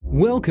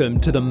Welcome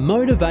to the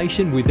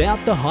Motivation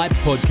Without the Hype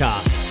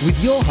podcast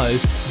with your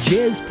host,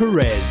 Jez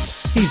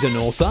Perez. He's an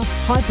author,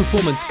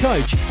 high-performance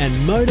coach, and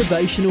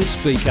motivational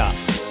speaker.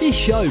 This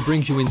show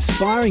brings you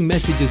inspiring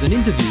messages and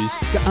interviews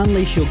to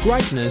unleash your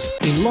greatness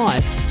in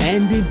life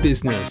and in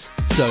business.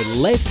 So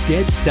let's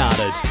get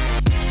started.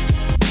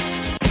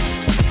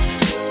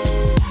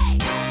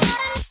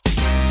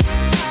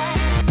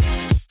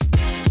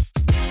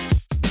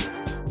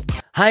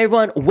 Hi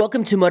everyone,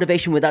 welcome to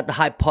Motivation Without the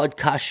Hype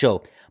podcast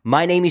show.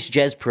 My name is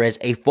Jez Perez,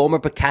 a former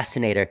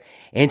procrastinator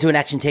into an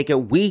action taker.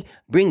 We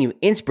bring you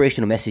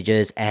inspirational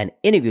messages and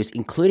interviews,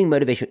 including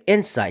motivational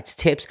insights,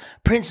 tips,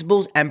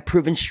 principles, and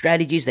proven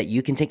strategies that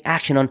you can take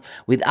action on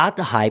without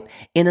the hype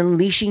in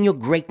unleashing your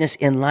greatness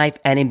in life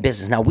and in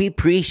business. Now, we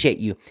appreciate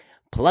you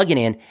plugging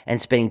in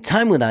and spending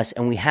time with us,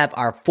 and we have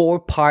our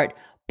 4-part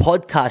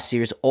podcast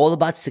series all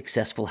about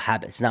successful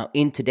habits. Now,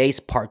 in today's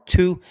part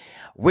 2,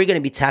 we're going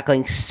to be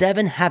tackling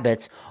 7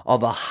 habits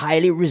of a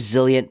highly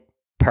resilient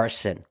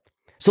person.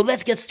 So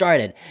let's get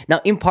started. Now,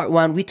 in part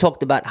 1, we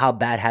talked about how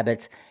bad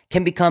habits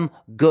can become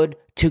good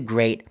to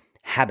great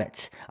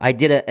habits. I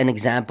did an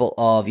example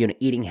of,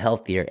 eating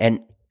healthier. And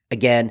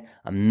again,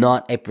 I'm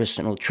not a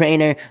personal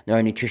trainer nor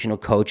a nutritional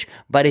coach,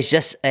 but it's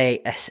just an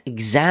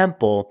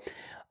example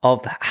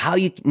of how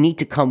you need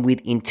to come with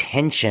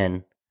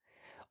intention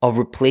of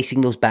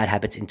replacing those bad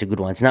habits into good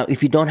ones. Now,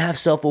 if you don't have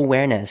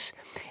self-awareness,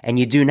 and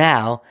you do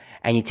now,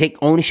 and you take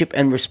ownership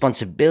and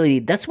responsibility,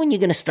 that's when you're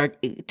going to start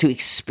to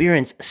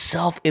experience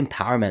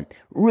self-empowerment.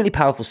 Really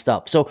powerful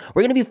stuff. So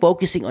we're going to be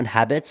focusing on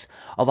habits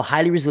of a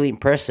highly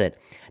resilient person.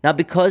 Now,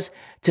 because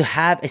to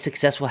have a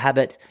successful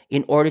habit,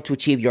 in order to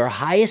achieve your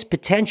highest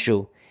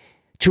potential,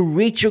 to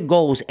reach your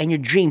goals and your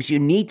dreams, you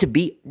need to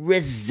be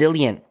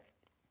resilient,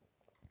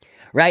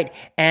 right?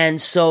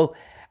 And so,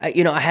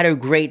 I had a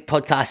great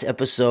podcast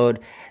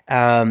episode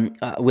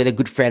with a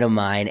good friend of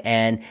mine,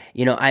 and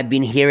I've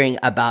been hearing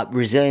about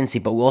resiliency,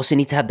 but we also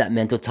need to have that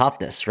mental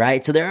toughness,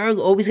 right? So there are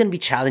always going to be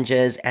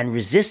challenges and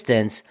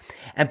resistance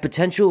and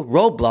potential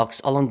roadblocks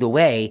along the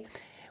way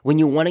when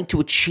you're wanting to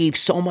achieve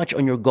so much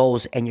on your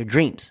goals and your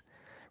dreams,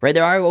 right?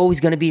 There are always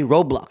going to be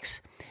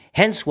roadblocks.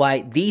 Hence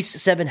why these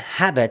 7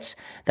 habits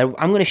that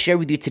I'm going to share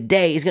with you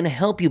today is going to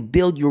help you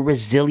build your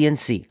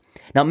resiliency.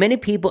 Now, many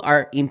people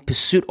are in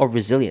pursuit of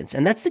resilience,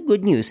 and that's the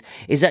good news,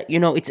 is that,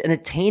 it's an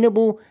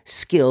attainable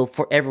skill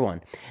for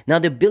everyone. Now,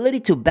 the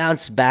ability to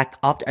bounce back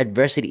after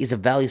adversity is a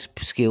valuable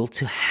skill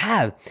to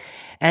have,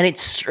 and it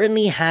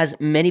certainly has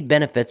many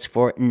benefits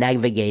for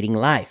navigating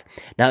life.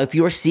 Now, if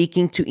you're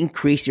seeking to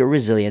increase your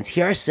resilience,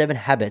 here are 7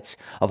 habits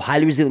of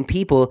highly resilient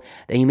people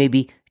that you may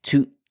be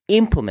to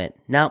implement.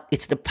 Now,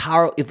 it's the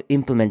power of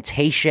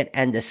implementation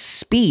and the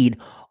speed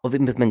of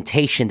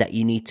implementation that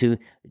you need to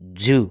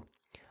do.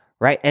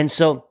 Right? And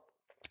so,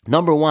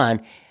 number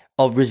 1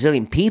 of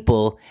resilient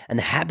people, and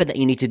the habit that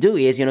you need to do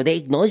is, they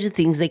acknowledge the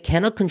things they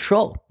cannot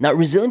control. Now,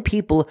 resilient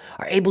people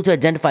are able to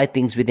identify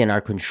things within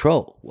our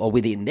control or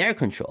within their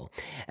control,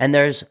 and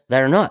there's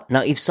that are not.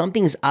 Now, if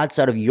something is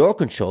outside of your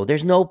control,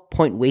 there's no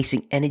point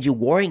wasting energy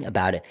worrying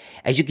about it.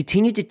 As you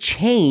continue to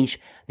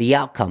change the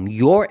outcome,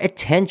 your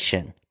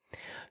attention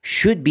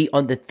should be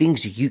on the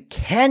things you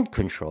can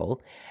control,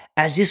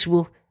 as this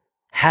will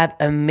have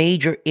a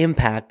major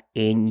impact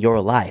in your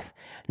life.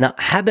 Now,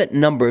 habit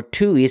number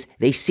 2 is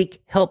they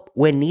seek help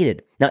when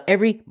needed. Now,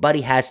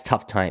 everybody has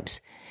tough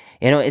times.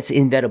 It's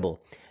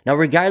inevitable. Now,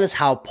 regardless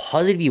how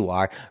positive you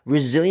are,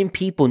 resilient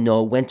people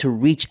know when to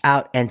reach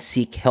out and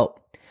seek help.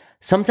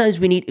 Sometimes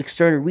we need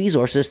external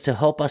resources to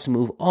help us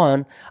move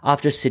on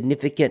after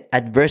significant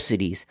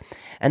adversities.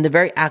 And the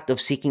very act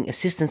of seeking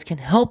assistance can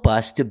help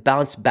us to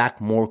bounce back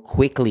more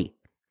quickly.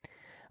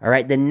 All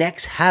right, the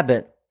next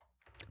habit,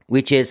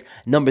 which is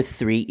number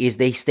 3, is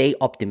they stay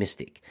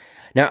optimistic.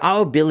 Now,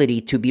 our ability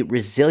to be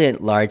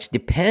resilient large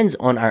depends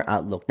on our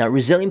outlook. Now,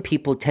 resilient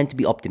people tend to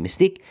be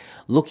optimistic,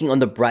 looking on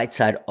the bright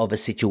side of a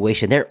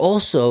situation. They're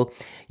also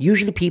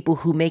usually people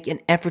who make an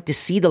effort to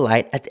see the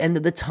light at the end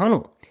of the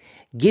tunnel,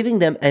 giving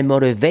them a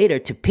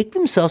motivator to pick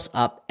themselves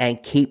up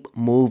and keep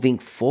moving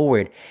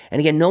forward.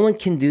 And again, no one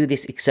can do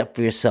this except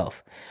for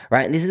yourself,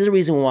 right? And this is the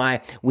reason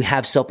why we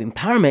have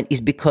self-empowerment, is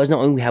because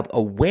not only we have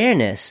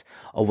awareness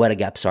of what the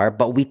gaps are,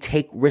 but we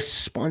take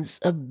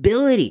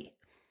responsibility.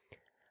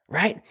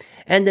 Right?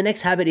 And the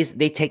next habit is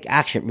they take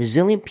action.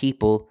 Resilient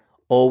people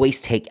always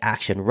take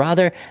action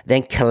rather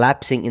than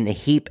collapsing in the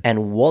heap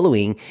and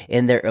wallowing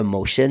in their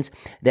emotions.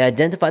 They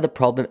identify the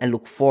problem and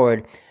look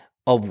forward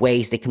of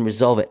ways they can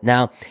resolve it.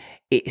 Now,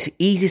 it's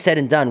easy said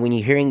and done when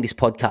you're hearing this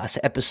podcast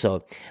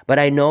episode, but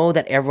I know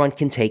that everyone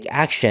can take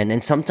action.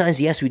 And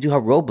sometimes, yes, we do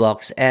have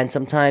roadblocks, and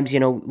sometimes,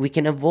 we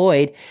can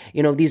avoid,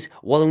 these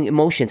wallowing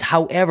emotions.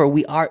 However,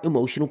 we are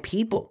emotional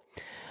people.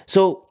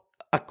 So,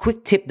 a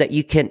quick tip that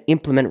you can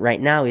implement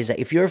right now is that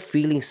if you're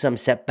feeling some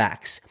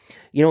setbacks,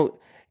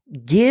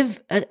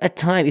 give a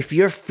time. If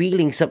you're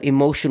feeling some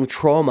emotional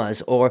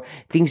traumas or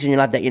things in your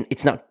life that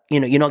it's not,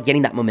 you're not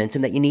getting that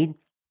momentum that you need,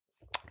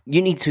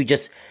 You need to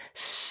just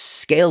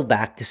scale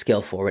back to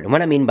scale forward. And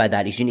what I mean by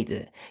that is you need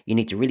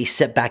to really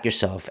set back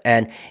yourself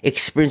and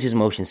experience these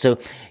emotions. So,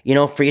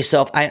 for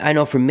yourself, I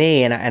know for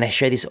me, and I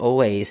share this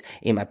always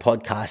in my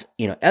podcast,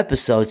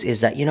 episodes,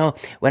 is that,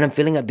 when I'm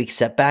feeling a big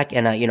setback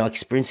and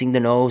experiencing the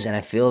no's and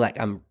I feel like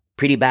I'm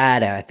pretty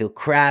bad and I feel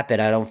crap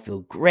and I don't feel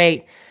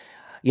great,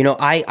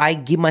 I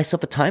give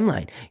myself a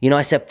timeline.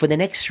 I said for the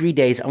next 3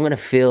 days, I'm going to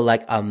feel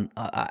like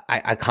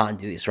I can't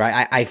do this,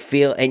 right? I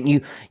feel, and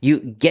you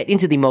get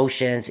into the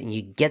emotions and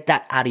you get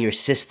that out of your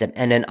system.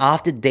 And then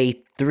after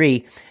day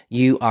 3,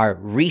 you are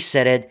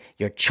resetted,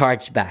 you're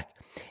charged back.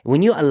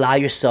 When you allow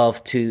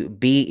yourself to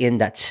be in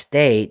that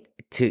state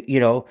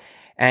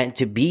and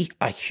to be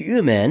a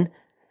human,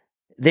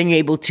 then you're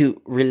able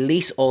to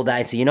release all that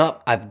and say,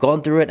 I've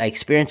gone through it, I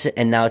experienced it,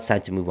 and now it's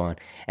time to move on.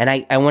 And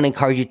I want to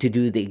encourage you to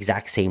do the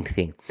exact same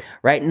thing,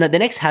 right? Now, the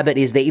next habit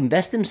is they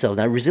invest themselves.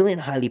 Now,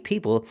 resilient, highly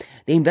people,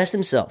 they invest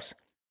themselves.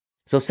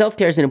 So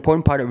self-care is an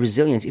important part of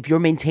resilience. If you're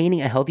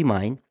maintaining a healthy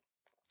mind,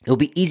 it'll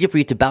be easier for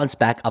you to bounce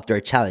back after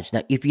a challenge.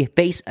 Now, if you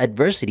face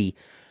adversity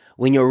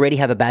when you already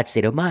have a bad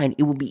state of mind,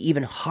 it will be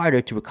even harder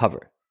to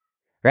recover,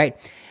 right?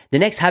 The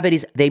next habit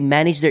is they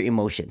manage their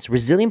emotions.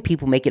 Resilient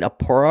people make it a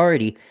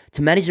priority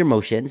to manage their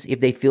emotions.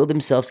 If they feel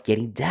themselves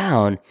getting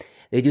down,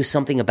 they do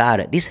something about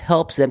it. This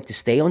helps them to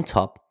stay on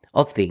top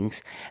of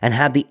things and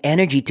have the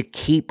energy to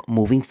keep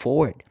moving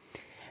forward.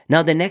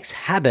 Now, the next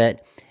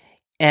habit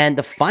and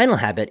the final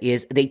habit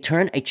is they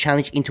turn a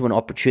challenge into an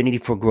opportunity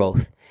for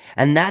growth.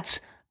 And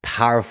that's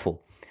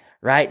powerful,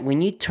 right?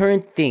 When you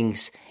turn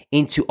things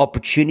into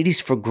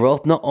opportunities for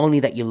growth, not only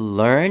that you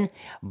learn,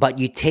 but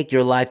you take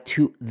your life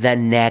to the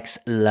next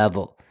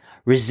level.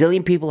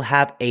 Resilient people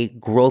have a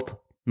growth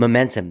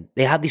momentum.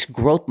 They have this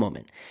growth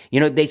moment.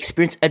 They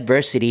experience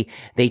adversity,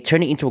 they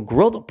turn it into a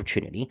growth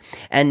opportunity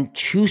and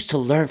choose to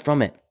learn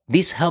from it.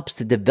 This helps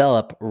to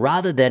develop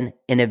rather than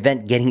an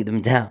event getting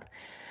them down.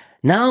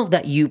 Now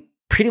that you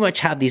pretty much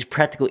have these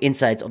practical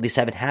insights of these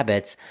 7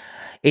 habits,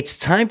 it's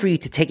time for you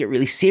to take it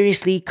really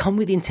seriously, come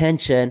with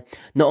intention,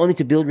 not only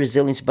to build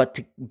resilience, but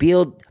to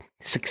build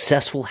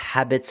successful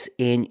habits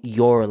in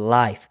your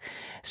life.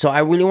 So I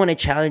really want to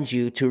challenge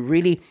you to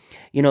really,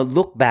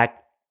 look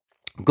back,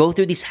 go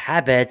through these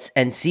habits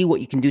and see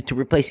what you can do to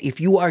replace. If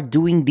you are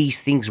doing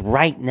these things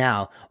right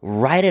now,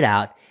 write it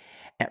out.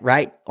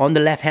 Right on the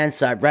left-hand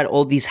side, write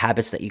all these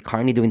habits that you're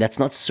currently doing that's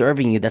not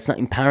serving you, that's not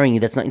empowering you,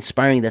 that's not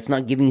inspiring you, that's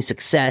not giving you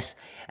success.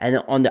 And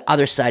then on the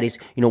other side is,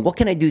 what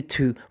can I do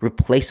to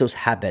replace those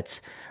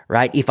habits,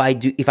 right? If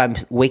I'm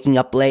waking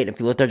up late and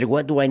feel lethargic,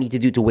 what do I need to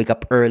do to wake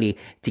up early,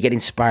 to get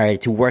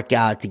inspired, to work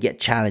out, to get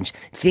challenged,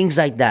 things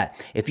like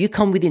that. If you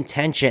come with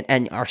intention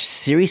and are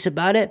serious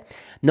about it,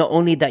 not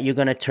only that you're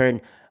going to turn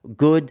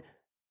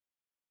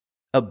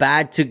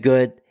bad to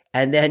good,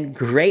 and then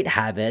great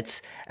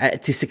habits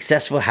to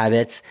successful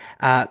habits,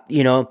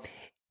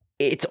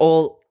 it's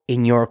all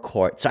in your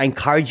court. So I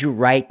encourage you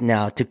right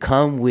now to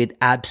come with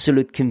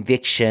absolute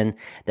conviction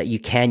that you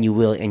can, you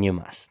will, and you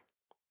must.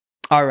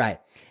 All right.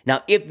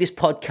 Now, if this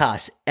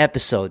podcast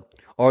episode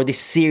or this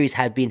series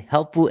have been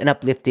helpful and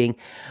uplifting,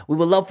 we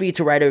would love for you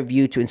to write a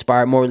review to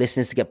inspire more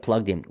listeners to get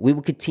plugged in. We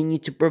will continue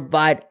to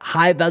provide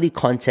high-value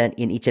content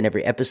in each and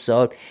every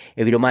episode.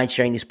 If you don't mind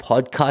sharing this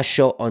podcast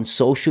show on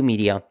social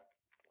media,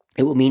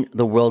 it will mean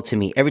the world to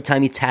me. Every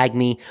time you tag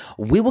me,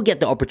 we will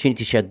get the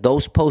opportunity to share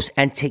those posts,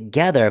 and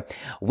together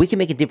we can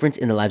make a difference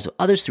in the lives of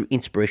others through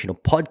inspirational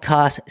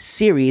podcast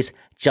series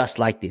just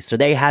like this. So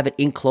there you have it.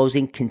 In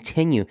closing,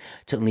 continue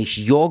to unleash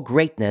your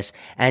greatness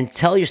and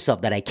tell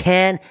yourself that I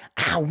can,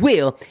 I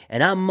will,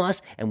 and I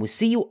must, and we'll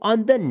see you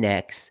on the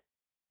next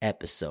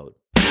episode.